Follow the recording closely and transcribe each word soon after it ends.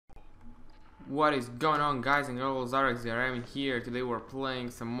What is going on, guys and girls? Zere, I'm here. Today we're playing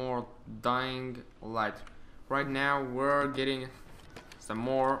some more Dying Light. Right now we're getting some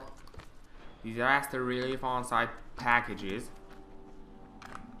more disaster relief on-site packages,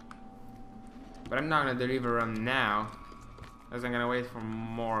 but I'm not gonna deliver them now, as I'm gonna wait for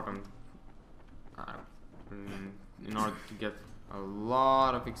more of them in order to get a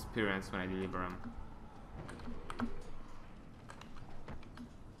lot of experience when I deliver them.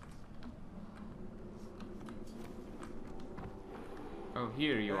 Oh,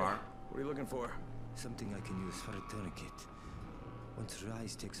 here you are. What are you looking for? Something I can use for a tourniquet. Once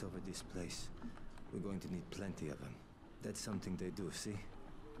Rise takes over this place, we're going to need plenty of them. That's something they do, see?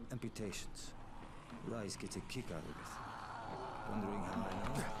 Amputations. Rise gets a kick out of it. Wondering how I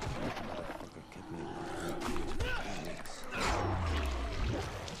know? Motherfucker kept me locked in here for 3 weeks.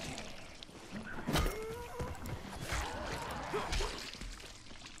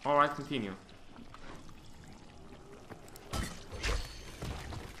 Alright, continue.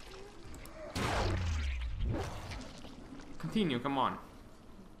 Continue, come on.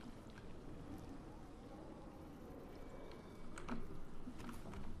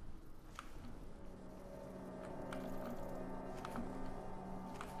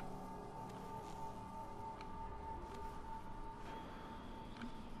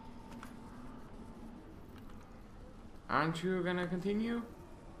 Aren't you gonna continue?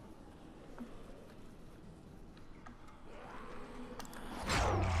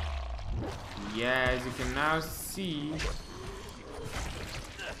 Yeah, as you can now see,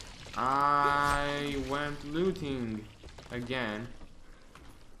 I went looting again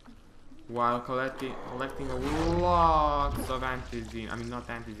while collecting lots of antizin. I mean, not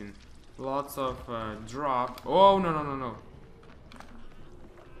antizin, lots of drop. Oh, no.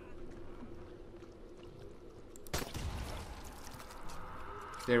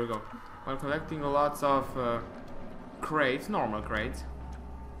 There we go. While collecting lots of crates, normal crates.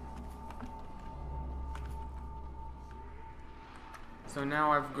 So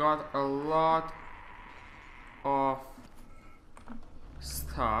now I've got a lot of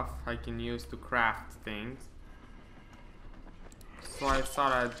stuff I can use to craft things. So I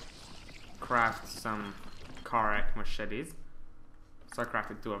thought I'd craft some Karak machetes. So I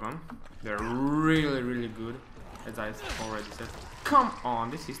crafted 2 of them. They're really good, as I already said. Come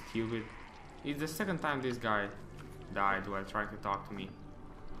on, this is stupid. It's the second time this guy died while trying to talk to me.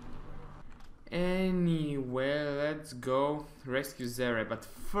 Anyway, let's go rescue Zere, but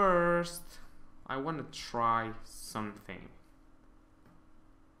first I want to try something.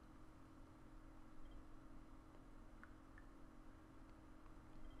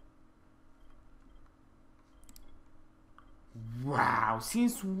 Wow,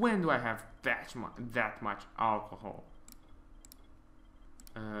 since when do I have that much alcohol?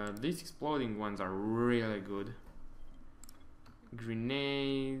 These exploding ones are really good.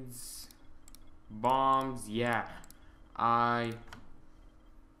 Grenades, bombs, yeah. I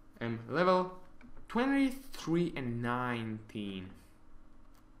am level 23 and 19.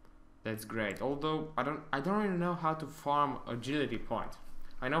 That's great. Although I don't really know how to farm agility points.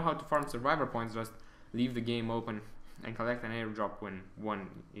 I know how to farm survivor points. Just leave the game open and collect an airdrop when one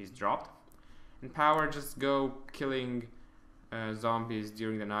is dropped. And power, just go killing zombies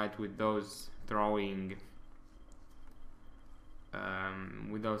during the night with those throwing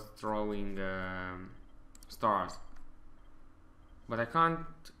stars. But I can't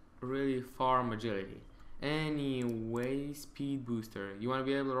really farm agility. Anyway, speed booster. You want to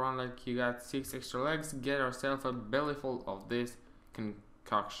be able to run like you got 6 extra legs? Get yourself a bellyful of this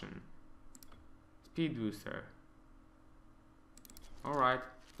concoction. Speed booster. Alright,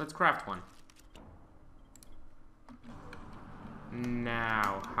 let's craft one.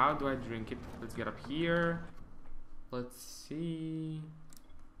 Now, how do I drink it? Let's get up here. Let's see.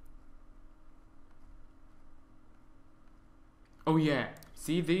 Oh yeah,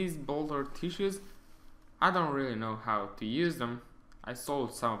 see these boulder tissues? I don't really know how to use them. I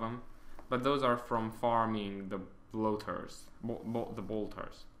sold some of them, but those are from farming the bloaters, the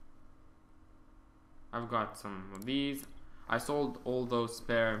bolters. I've got some of these. I sold all those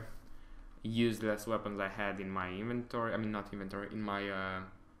spare useless weapons I had in my inventory. I mean, not inventory, in my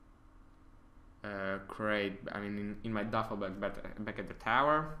crate. I mean, in my duffel bag back at the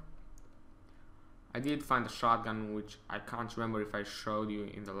tower. I did find a shotgun, which I can't remember if I showed you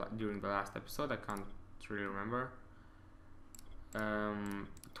in during the last episode. I can't really remember.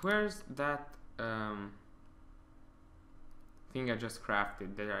 Where's that thing I just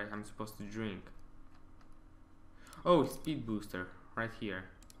crafted that I'm supposed to drink? Oh, speed booster, right here.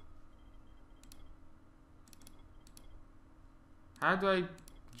 How do I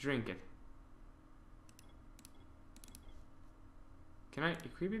drink it? Can I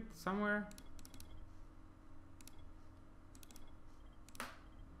equip it somewhere?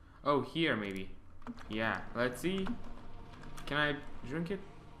 Oh, here maybe. Yeah, let's see. Can I drink it?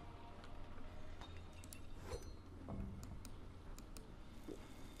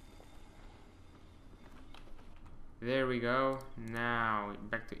 There we go. Now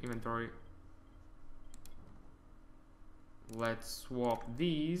back to inventory. Let's swap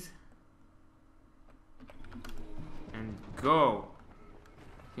these and go.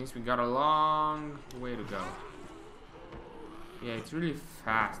 Since we got a long way to go. Yeah, it's really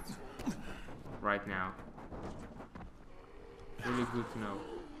fast right now. Really good to know.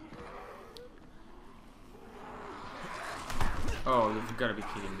 Oh, you've gotta be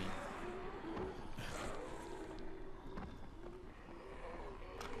kidding me.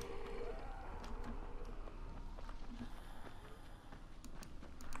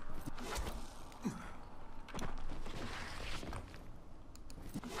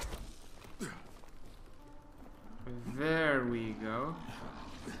 There we go.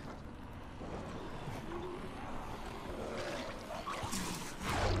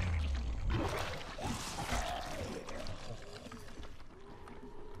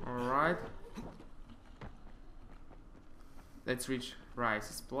 Alright. Let's reach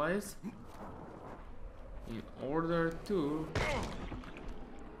Rice's place. In order to...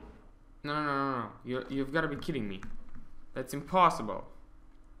 No. You've got to be kidding me. That's impossible.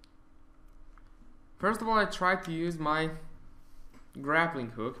 First of all, I tried to use my grappling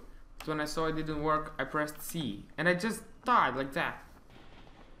hook, but when I saw it didn't work, I pressed C, and I just died like that.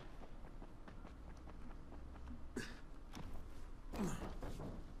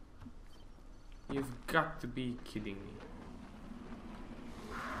 You've got to be kidding me.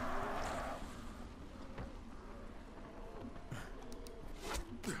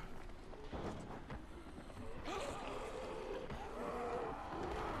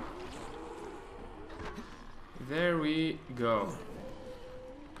 There we go.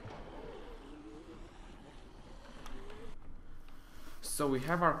 So we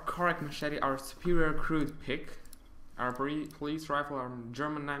have our correct machete, our superior crude pick, our police rifle, our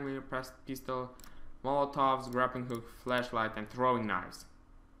German 9mm pressed pistol, Molotovs, grappling hook, flashlight, and throwing knives.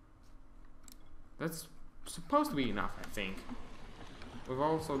 That's supposed to be enough, I think. We've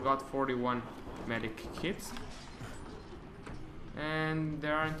also got 41 medic kits. And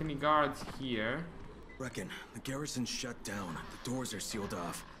there aren't any guards here. Reckon the garrison's shut down. The doors are sealed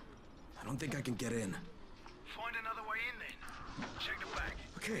off. I don't think I can get in. Find another way in then. Check the back.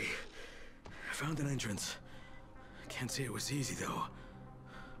 Okay. I found an entrance. Can't say it was easy though.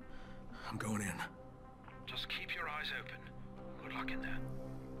 I'm going in. Just keep your eyes open. Good luck in there.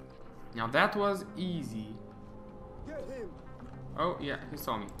 Now that was easy. Get him! Oh yeah, he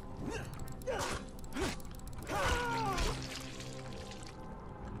saw me.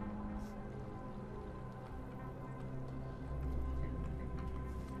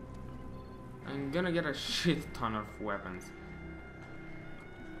 I'm gonna get a shit ton of weapons.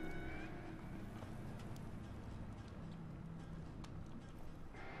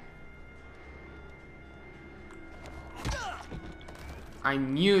 I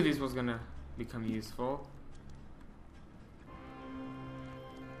knew this was gonna become useful.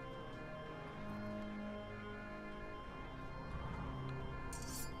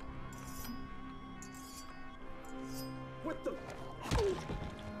 What the?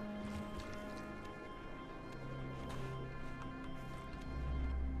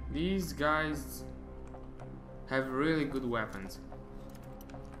 These guys have really good weapons.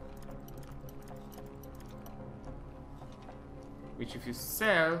 Which if you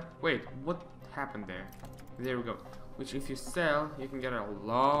sell... Wait, what happened there? There we go. Which if you sell, you can get a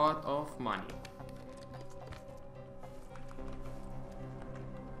lot of money.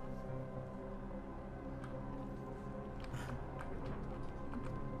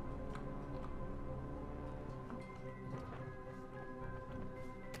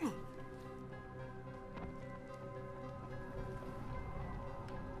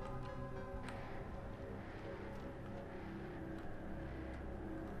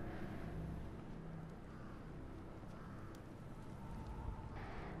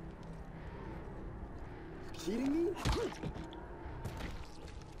 Kidding me?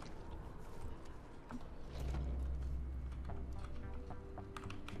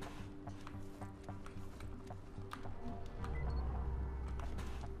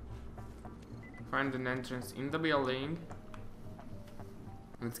 Find an entrance in the building.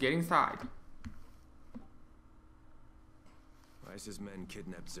 Let's get inside. Rice's men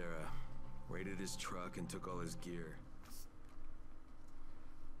kidnapped Zere, raided his truck, and took all his gear.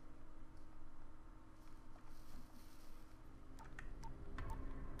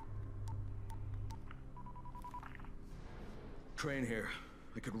 Crane here.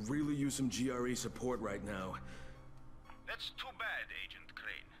 I could really use some GRE support right now. That's too bad, Agent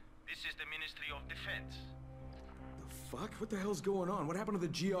Crane. This is the Ministry of Defense. The fuck? What the hell's going on? What happened to the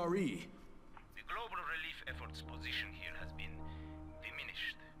GRE? The global relief effort's position here has been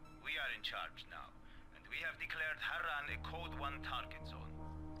diminished. We are in charge now, and we have declared Harran a Code 1 target zone.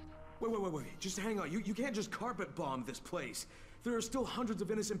 Wait. Just hang on. You can't just carpet bomb this place. There are still hundreds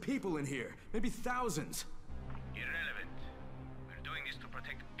of innocent people in here. Maybe thousands. Irrelevant. We're doing this to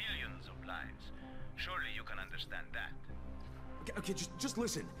protect billions of lives. Surely you can understand that. Okay, just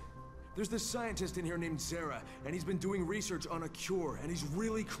listen. There's this scientist in here named Zere, and he's been doing research on a cure, and he's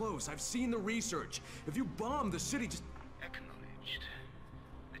really close. I've seen the research. If you bomb the city, just... Acknowledged.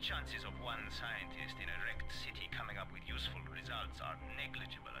 The chances of one scientist in a wrecked city coming up with useful results are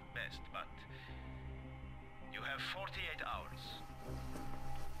negligible at best, but... You have 48 hours.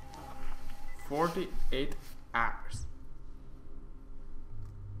 48 hours.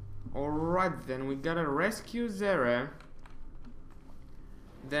 Alright then, we gotta rescue Zere.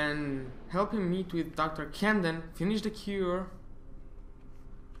 Then help him meet with Dr. Camden, finish the cure.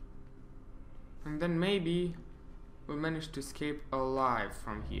 And then maybe we'll manage to escape alive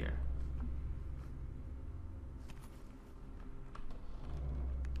from here.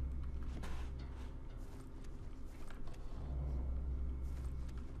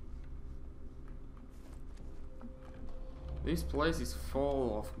 This place is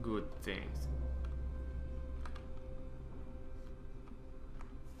full of good things.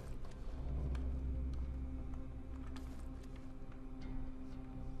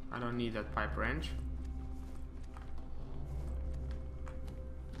 I don't need that pipe wrench.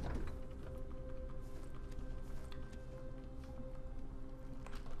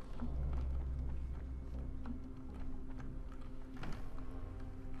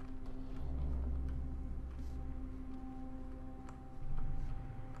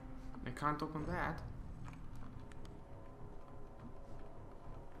 I can't open that.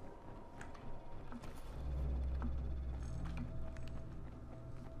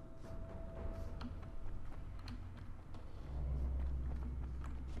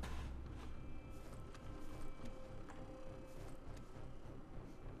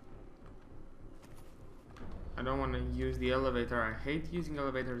 I don't want to use the elevator. I hate using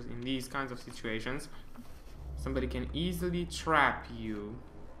elevators in these kinds of situations. Somebody can easily trap you.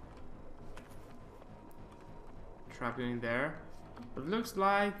 Trap you in there. But it looks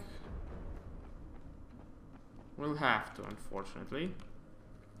like we'll have to, unfortunately.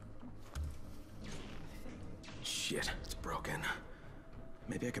 Shit, it's broken.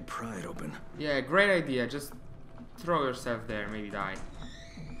 Maybe I could pry it open. Yeah, great idea. Just throw yourself there, maybe die.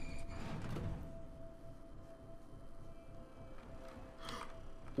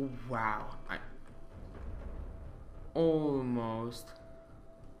 Wow, I almost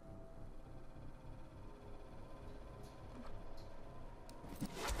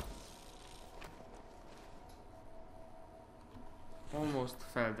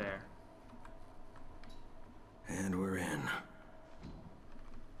fell there. And we're in.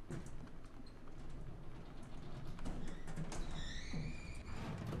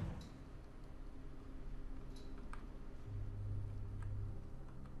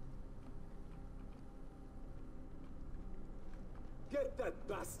 Get that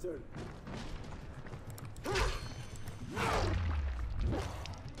bastard!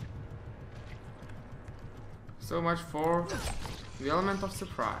 So much for the element of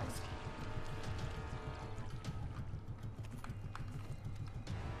surprise.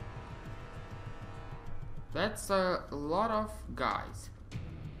 That's a lot of guys.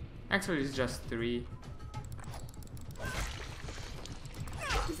 Actually, it's just 3.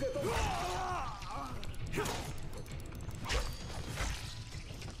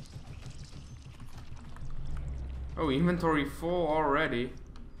 Oh, inventory full already.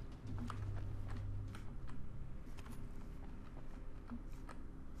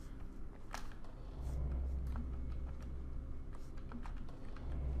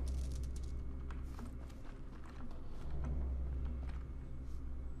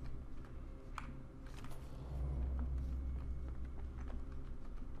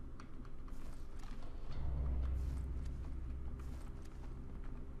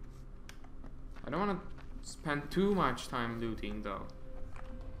 I don't want to spend too much time looting though.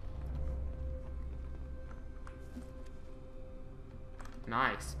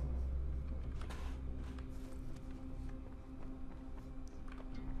 Nice.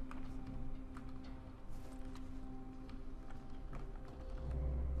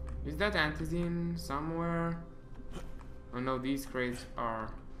 Is that antizin somewhere? Oh no, these crates are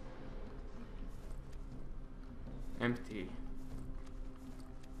empty.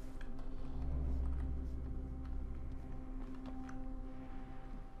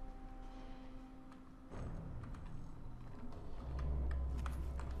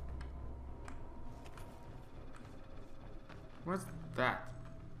 What's that?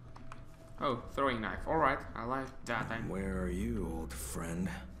 Oh, throwing knife. Alright, I like that. Where are you, old friend?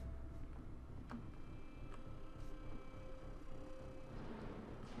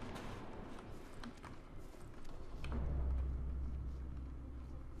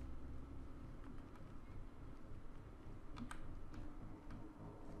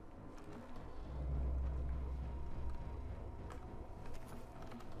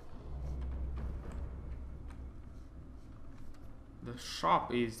 The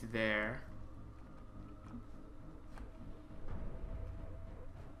shop is there.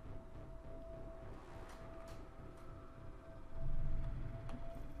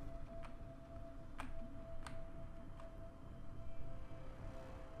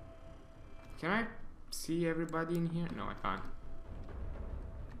 Can I see everybody in here? No, I can't.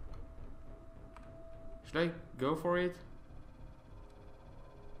 Should I go for it?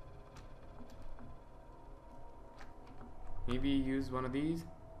 Maybe use one of these?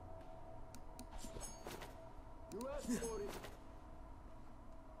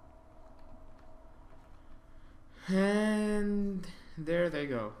 And there they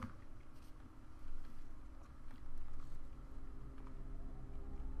go.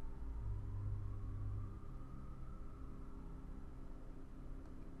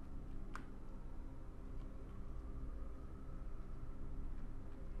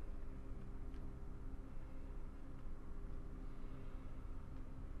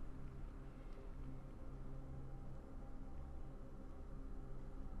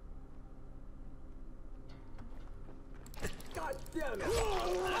 God damn it!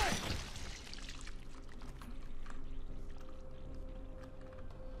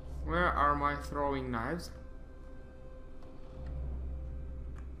 Where are my throwing knives?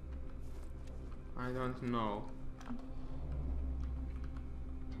 I don't know.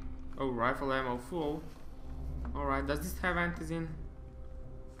 Oh, rifle ammo full. Alright, does this have antizin?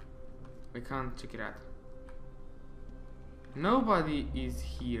 We can't check it out. Nobody is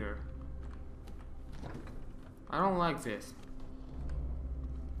here. I don't like this.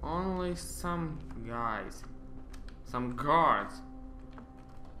 Only some guys. Some guards.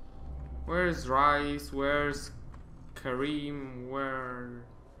 Where's Rice? Where's Kareem?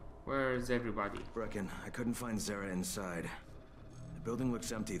 Where's everybody? Reckon I couldn't find Zere inside. The building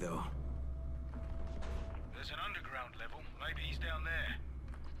looks empty though. There's an underground level. Maybe he's down there.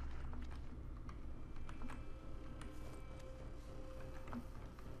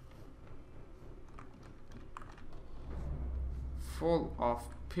 Full of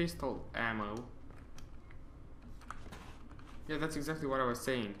pistol ammo. Yeah, that's exactly what I was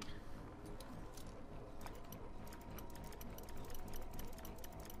saying.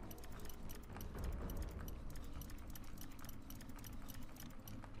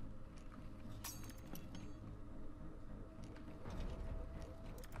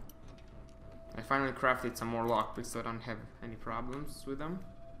 I finally crafted some more lockpicks so I don't have any problems with them.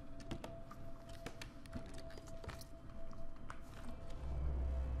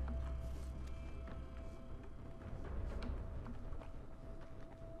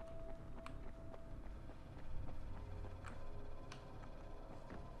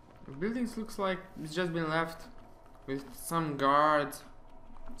 The buildings looks like it's just been left with some guards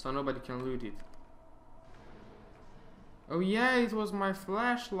so nobody can loot it. Oh yeah, it was my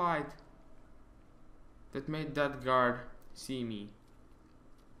flashlight that made that guard see me.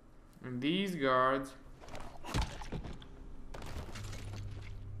 And these guards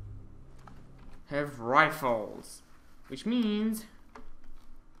have rifles, which means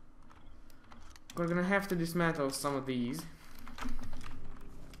we're gonna have to dismantle some of these.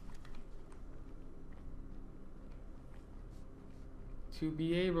 To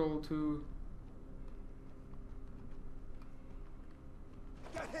be able to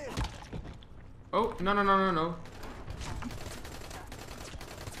oh, no, no, no, no, no.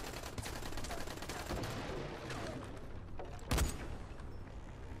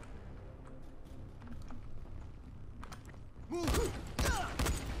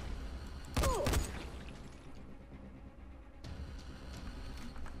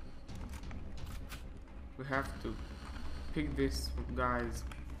 We have to pick this guy's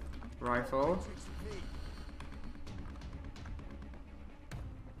rifle.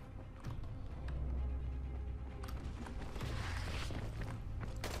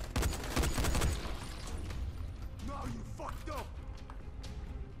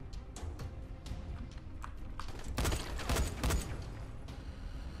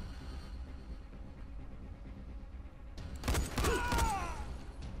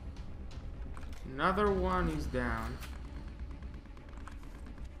 Another one is down.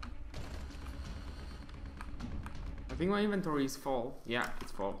 I think my inventory is full. Yeah,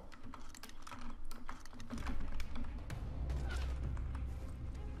 it's full.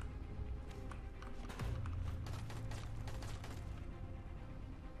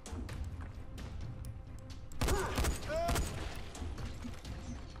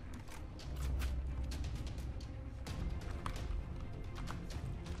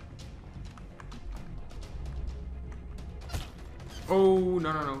 Oh,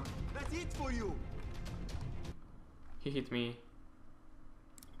 no, no, no. That's it for you. He hit me.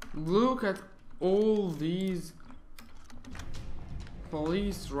 Look at all these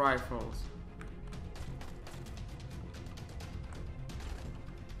police rifles.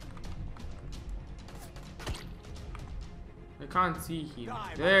 I can't see him.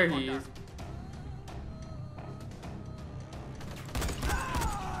 There he is.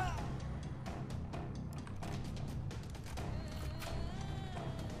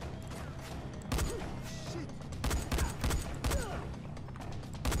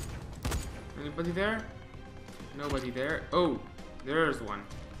 Anybody there? Nobody there. Oh, there's one.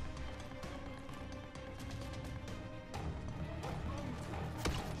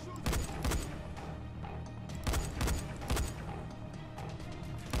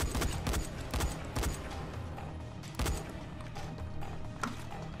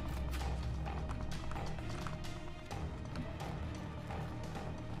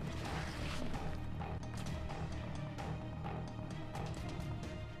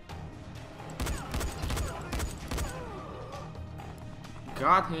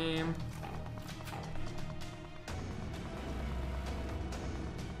 Got him.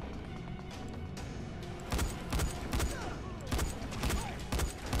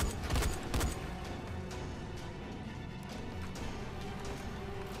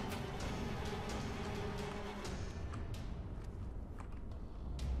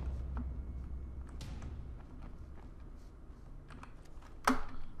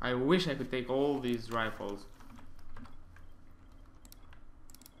 I wish I could take all these rifles.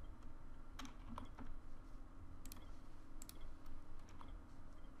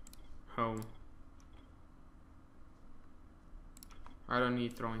 Home. I don't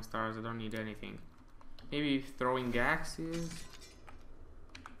need throwing stars, I don't need anything. Maybe throwing axes?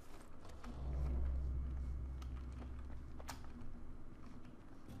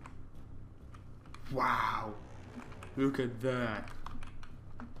 Wow! Look at that!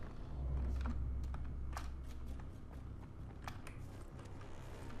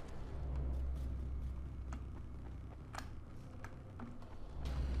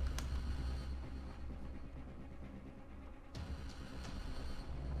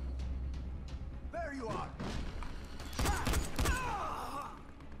 There you are.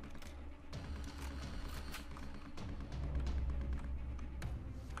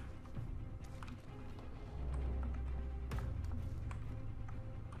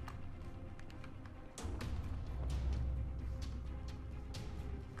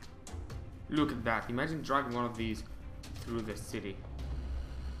 Look at that. Imagine dragging one of these through the city.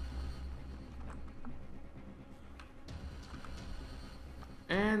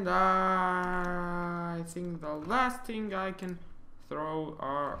 And I think the last thing I can throw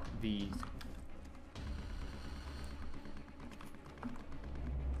are these.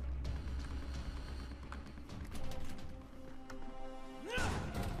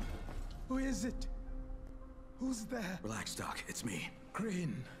 Who is it? Who's there? Relax, Doc. It's me.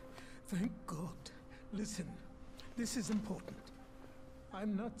 Crane. Thank God. Listen, this is important.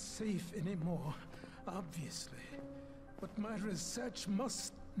 I'm not safe anymore, obviously. But my research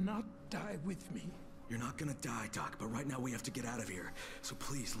must not die with me. You're not gonna die, Doc, but right now we have to get out of here. So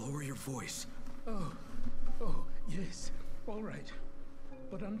please, lower your voice. Oh, yes. All right.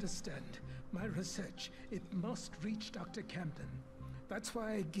 But understand, my research, it must reach Dr. Camden. That's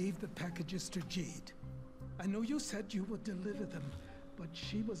why I gave the packages to Jade. I know you said you would deliver them, but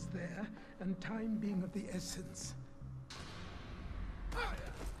she was there, and time being of the essence.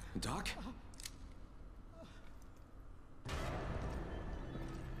 Doc?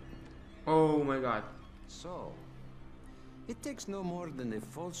 Oh my god. So, it takes no more than a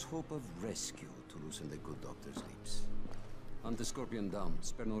false hope of rescue to loosen the good doctor's lips. Hunt the Scorpion down,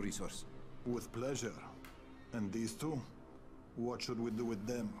 spare no resource. With pleasure. And these two? What should we do with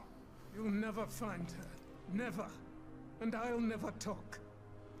them? You'll never find her. Never. And I'll never talk.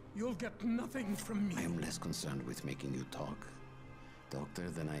 You'll get nothing from me. I am less concerned with making you talk, Doctor,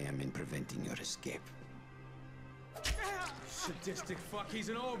 than I am in preventing your escape. Sadistic fuck, he's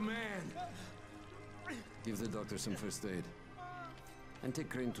an old man. Give the doctor some first aid. And take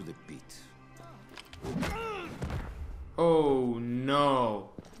Crane to the pit. Oh no.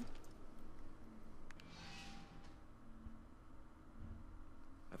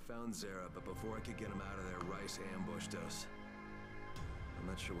 found Zere, but before I could get him out of there, Rice ambushed us. I'm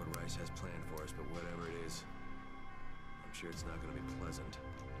not sure what Rice has planned for us, but whatever it is, I'm sure it's not gonna be pleasant.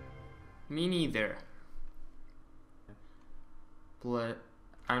 Me neither. But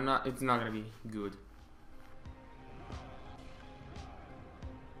it's not gonna be good.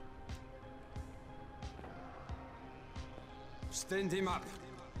 Stand him up.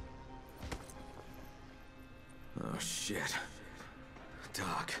 Oh shit.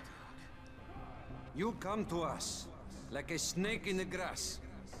 Doc. You come to us like a snake in the grass.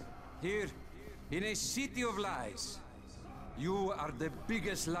 Here, in a city of lies. You are the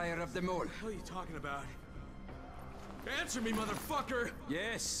biggest liar of them all. What the hell are you talking about? Answer me, motherfucker!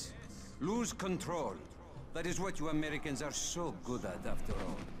 Yes, lose control. That is what you Americans are so good at, after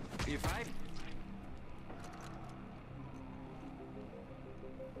all. If I...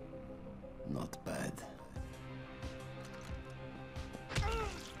 Not bad.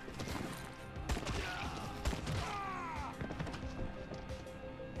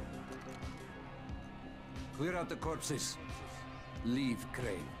 Clear out the corpses. Leave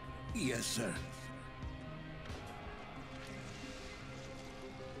Crane. Yes, sir.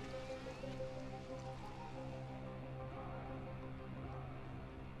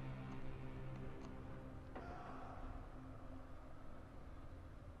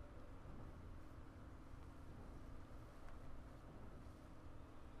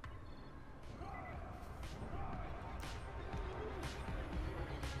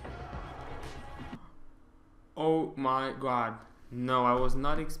 Oh my god. No, I was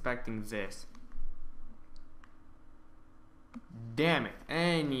not expecting this. Damn it.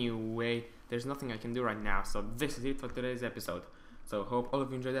 Anyway, there's nothing I can do right now. So this is it for today's episode. So hope all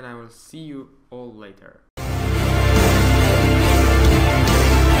of you enjoyed it and I will see you all later.